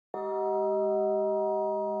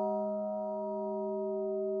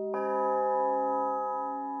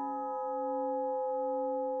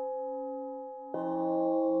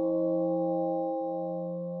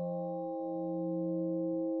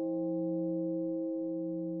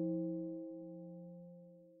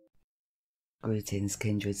Greetings,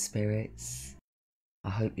 kindred spirits.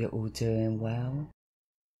 I hope you're all doing well.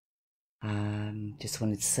 Just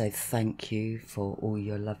wanted to say thank you for all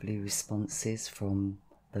your lovely responses from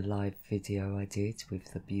the live video I did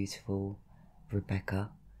with the beautiful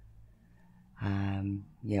Rebecca.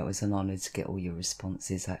 Yeah, it was an honour to get all your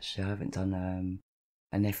responses. Actually, I haven't done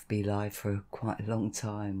an FB live for quite a long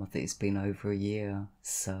time. I think it's been over a year,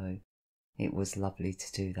 so it was lovely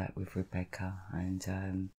to do that with Rebecca,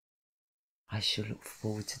 and I shall look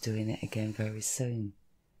forward to doing it again very soon.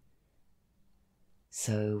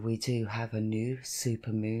 So we do have a new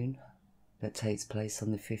supermoon that takes place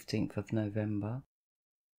on the 15th of November,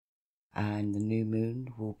 and the new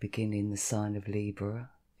moon will begin in the sign of Libra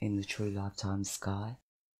in the true lifetime sky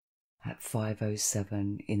at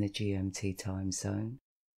 5:07 in the GMT time zone,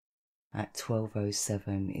 at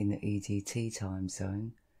 12:07 in the EDT time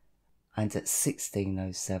zone, and at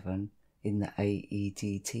 16:07 in the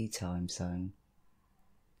AEDT time zone.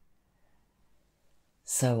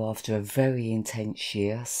 So after a very intense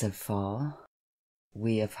year so far,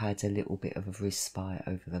 we have had a little bit of a respite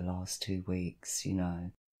over the last 2 weeks,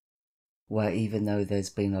 where even though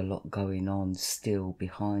there's been a lot going on still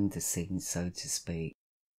behind the scenes, so to speak,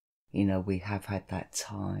 we have had that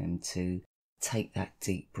time to take that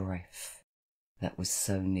deep breath that was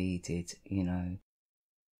so needed,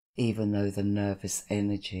 even though the nervous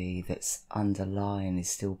energy that's underlying is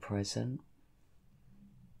still present.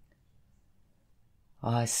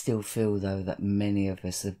 I still feel though that many of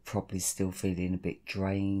us are probably still feeling a bit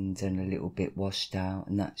drained and a little bit washed out,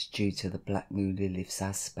 and that's due to the Black Moon Lilith's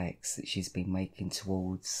aspects that she's been making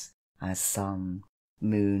towards our Sun,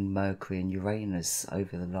 Moon, Mercury and Uranus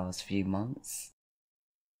over the last few months.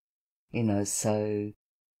 So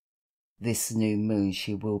this new moon,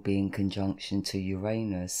 she will be in conjunction to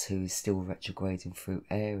Uranus, who is still retrograding through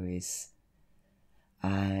Aries,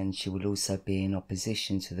 and she will also be in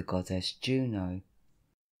opposition to the goddess Juno,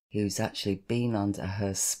 who's actually been under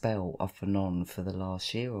her spell off and on for the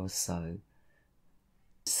last year or so.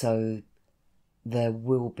 So there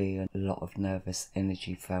will be a lot of nervous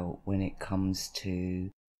energy felt when it comes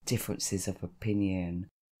to differences of opinion,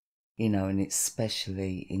 and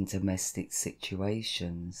especially in domestic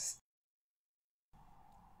situations.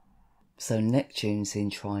 So Neptune's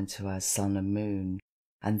in trine to our Sun and Moon,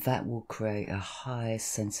 and that will create a high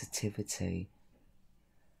sensitivity.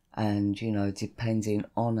 And, depending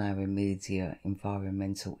on our immediate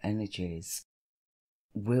environmental energies,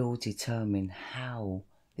 will determine how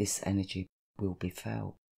this energy will be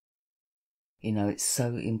felt. It's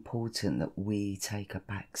so important that we take a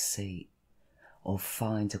back seat or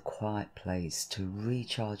find a quiet place to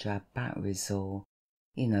recharge our batteries or,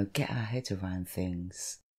 get our head around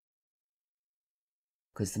things.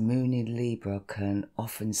 Because the moon in Libra can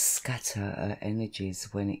often scatter her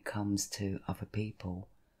energies when it comes to other people.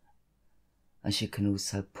 And she can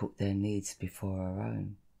also put their needs before her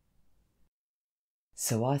own.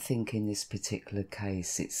 So I think in this particular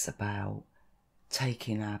case, it's about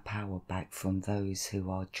taking our power back from those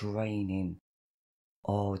who are draining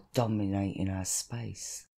or dominating our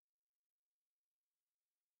space.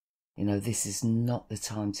 This is not the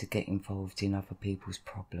time to get involved in other people's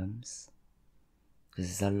problems,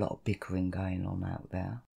 because there's a lot of bickering going on out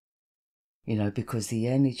there. Because the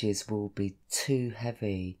energies will be too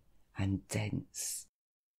heavy and dense,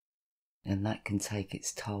 and that can take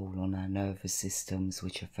its toll on our nervous systems,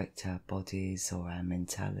 which affect our bodies or our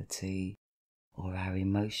mentality or our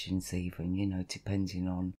emotions even, depending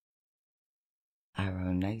on our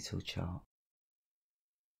own natal chart.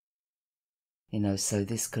 So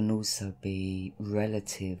this can also be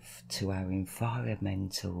relative to our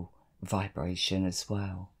environmental vibration as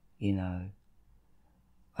well, and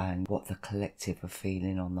what the collective are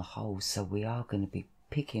feeling on the whole. So we are going to be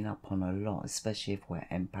picking up on a lot, especially if we're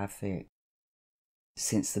empathic,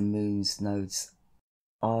 since the moon's nodes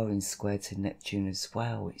are in square to Neptune as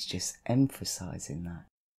well. It's just emphasizing that.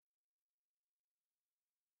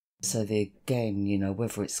 So again,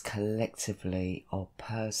 whether it's collectively or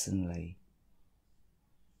personally,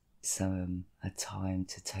 it's a time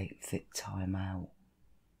to take time out.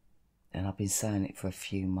 And I've been saying it for a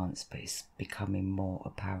few months, but it's becoming more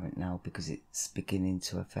apparent now because it's beginning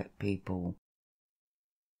to affect people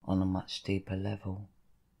on a much deeper level.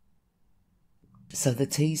 So the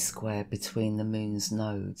T-square between the moon's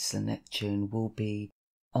nodes and Neptune will be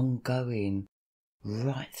ongoing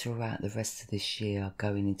right throughout the rest of this year,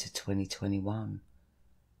 going into 2021.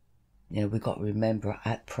 We've got to remember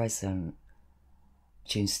at present,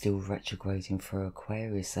 Neptune's still retrograding for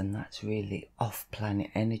Aquarius, and that's really off-planet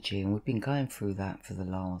energy, and we've been going through that for the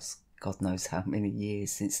last God knows how many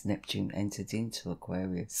years since Neptune entered into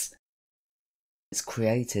Aquarius. It's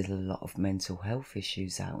created a lot of mental health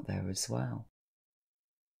issues out there as well.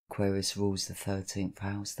 Aquarius rules the 13th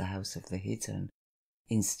house, the house of the hidden,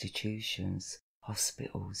 institutions,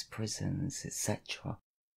 hospitals, prisons, etc.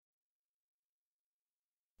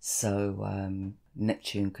 So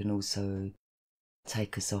Neptune can also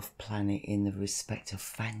take us off planet in the respect of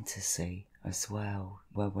fantasy as well,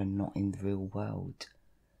 where we're not in the real world.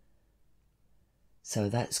 So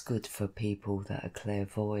that's good for people that are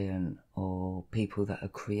clairvoyant or people that are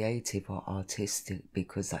creative or artistic,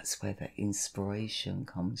 because that's where the inspiration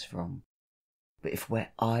comes from. But if we're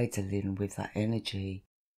idling with that energy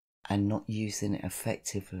and not using it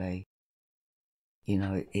effectively,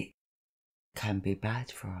 it can be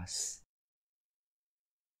bad for us.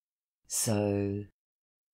 So,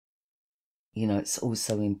 it's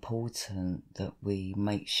also important that we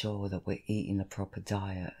make sure that we're eating a proper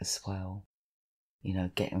diet as well.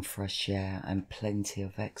 Getting fresh air and plenty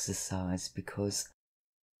of exercise, because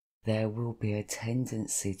there will be a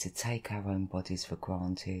tendency to take our own bodies for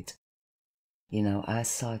granted. Our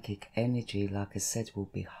psychic energy, like I said,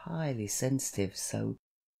 will be highly sensitive, so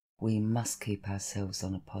we must keep ourselves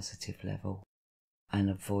on a positive level and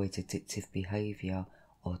avoid addictive behaviour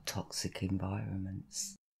or toxic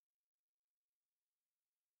environments.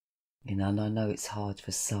 And I know it's hard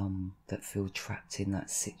for some that feel trapped in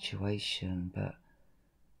that situation, but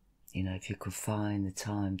if you could find the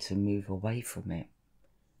time to move away from it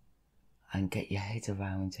and get your head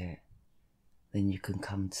around it, then you can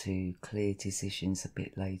come to clear decisions a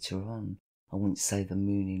bit later on. I wouldn't say the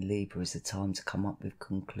moon in Libra is a time to come up with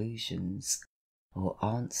conclusions or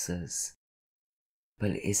answers,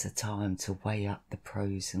 but it is a time to weigh up the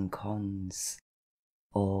pros and cons,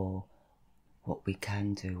 or what we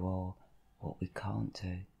can do or what we can't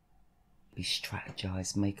do. We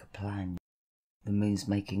strategize, make a plan. The moon's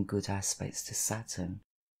making good aspects to Saturn,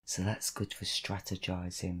 so that's good for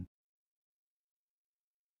strategizing.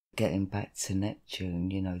 Getting back to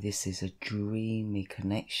Neptune, this is a dreamy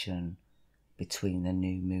connection between the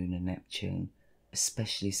new moon and Neptune,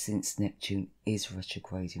 especially since Neptune is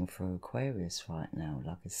retrograding through Aquarius right now,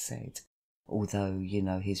 like I said. Although,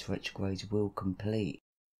 his retrograde will complete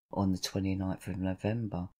on the 29th of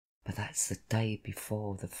November, but that's the day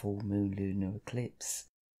before the full moon lunar eclipse.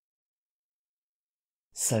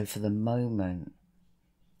 So for the moment,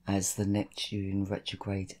 as the Neptune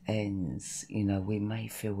retrograde ends, we may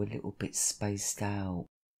feel a little bit spaced out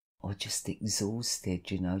or just exhausted,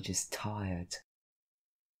 just tired.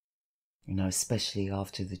 Especially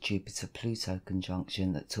after the Jupiter-Pluto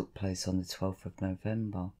conjunction that took place on the 12th of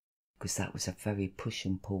November, because that was a very push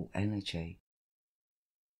and pull energy.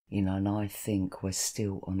 And I think we're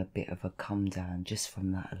still on a bit of a come down just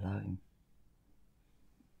from that alone.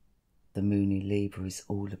 The moon in Libra is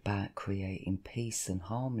all about creating peace and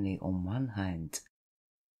harmony on one hand,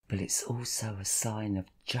 but it's also a sign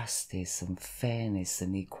of justice and fairness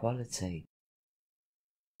and equality.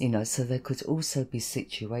 So there could also be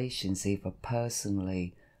situations, either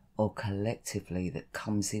personally or collectively, that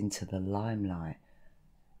comes into the limelight.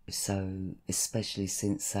 So, especially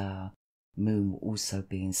since our moon will also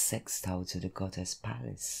be in sextile to the goddess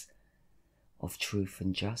Pallas of truth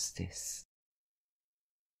and justice,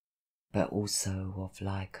 but also of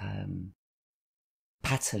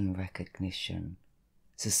pattern recognition.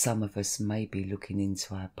 So some of us may be looking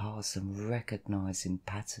into our past and recognizing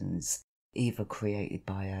patterns either created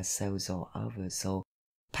by ourselves or others, or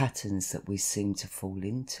patterns that we seem to fall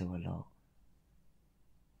into a lot.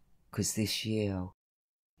 Because this year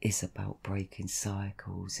is about breaking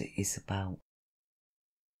cycles. It is about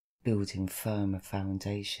building firmer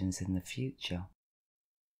foundations in the future.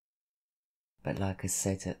 But like I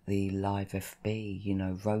said at the live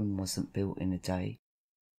FB, Rome wasn't built in a day.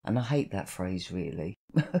 And I hate that phrase really,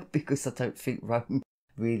 because I don't think Rome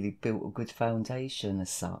really built a good foundation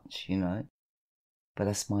as such, But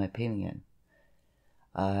that's my opinion.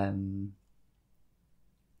 But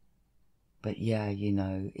yeah,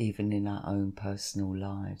 even in our own personal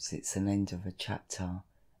lives, it's an end of a chapter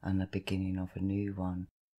and the beginning of a new one.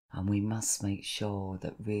 And we must make sure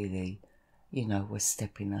that really, we're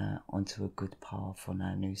stepping out onto a good path on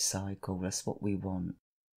our new cycle. That's what we want.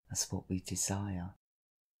 That's what we desire.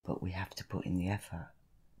 But we have to put in the effort.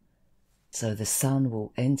 So the sun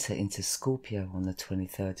will enter into Scorpio on the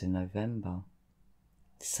 23rd of November.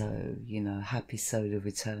 So, happy solar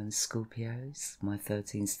return, Scorpios, my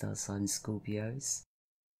 13 star sign Scorpios.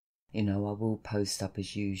 I will post up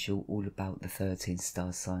as usual all about the 13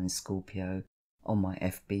 star sign Scorpio on my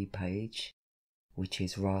FB page, which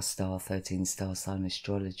is Star 13 Star Sign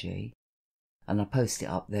Astrology. And I post it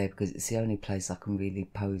up there because it's the only place I can really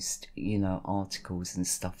post, articles and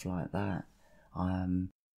stuff like that. I'm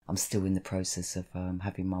still in the process of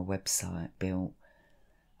having my website built,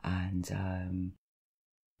 and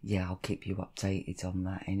yeah, I'll keep you updated on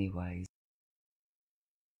that anyway.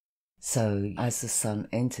 So as the Sun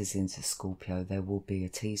enters into Scorpio, there will be a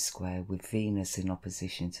T-square with Venus in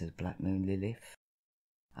opposition to the Black Moon Lilith,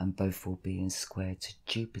 and both will be in square to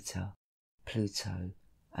Jupiter, Pluto,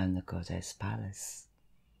 and the goddess Pallas.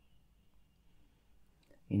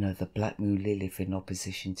 You know, the Black Moon Lilith in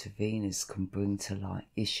opposition to Venus can bring to light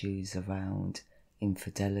issues around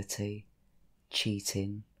infidelity,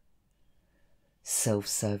 cheating,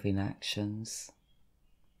 self-serving actions,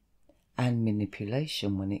 and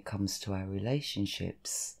manipulation when it comes to our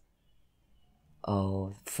relationships,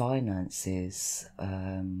 or finances,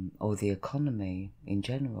 or the economy in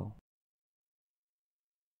general.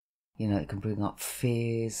 You know, it can bring up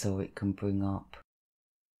fears, or it can bring up,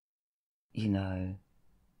 you know,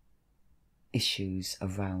 issues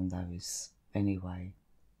around those anyway.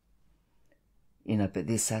 You know, but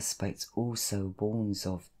this aspect also warns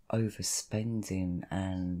of overspending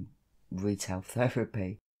and retail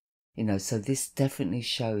therapy. You know, so this definitely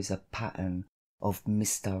shows a pattern of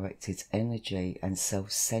misdirected energy and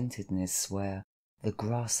self-centeredness where the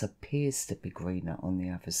grass appears to be greener on the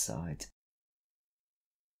other side.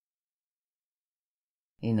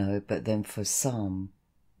 You know, but then for some,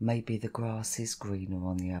 maybe the grass is greener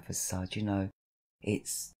on the other side. You know,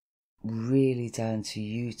 it's really down to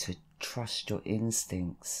you to trust your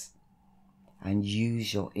instincts and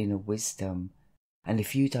use your inner wisdom. And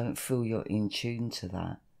if you don't feel you're in tune to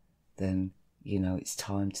that, then, you know, it's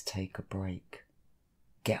time to take a break.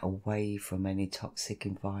 Get away from any toxic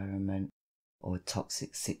environment or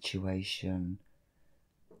toxic situation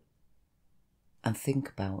and think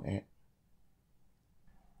about it.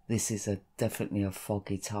 This is definitely a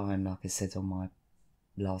foggy time, like I said on my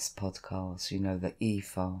last podcast. You know, the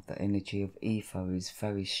ether, the energy of ether is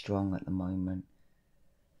very strong at the moment.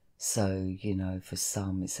 So, you know, for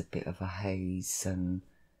some it's a bit of a haze,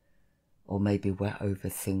 or maybe we're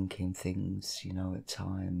overthinking things, you know, at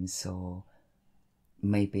times, or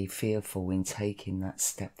maybe fearful in taking that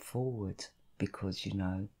step forward because, you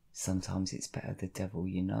know, sometimes it's better the devil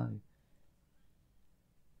you know.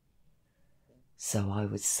 So I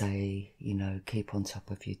would say, you know, keep on top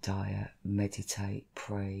of your diet, meditate,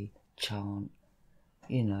 pray, chant,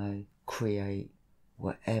 you know, create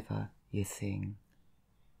whatever your thing.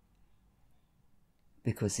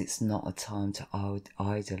 Because it's not a time to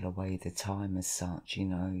idle away the time as such, you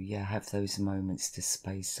know. Yeah, have those moments to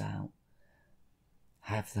space out.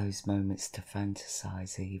 Have those moments to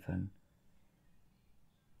fantasize even.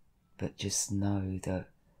 But just know that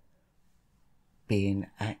being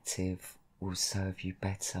active will serve you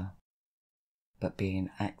better. But being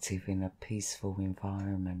active in a peaceful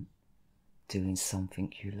environment, doing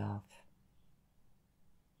something you love.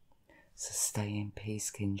 So stay in peace,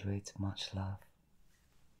 kindred. Much love.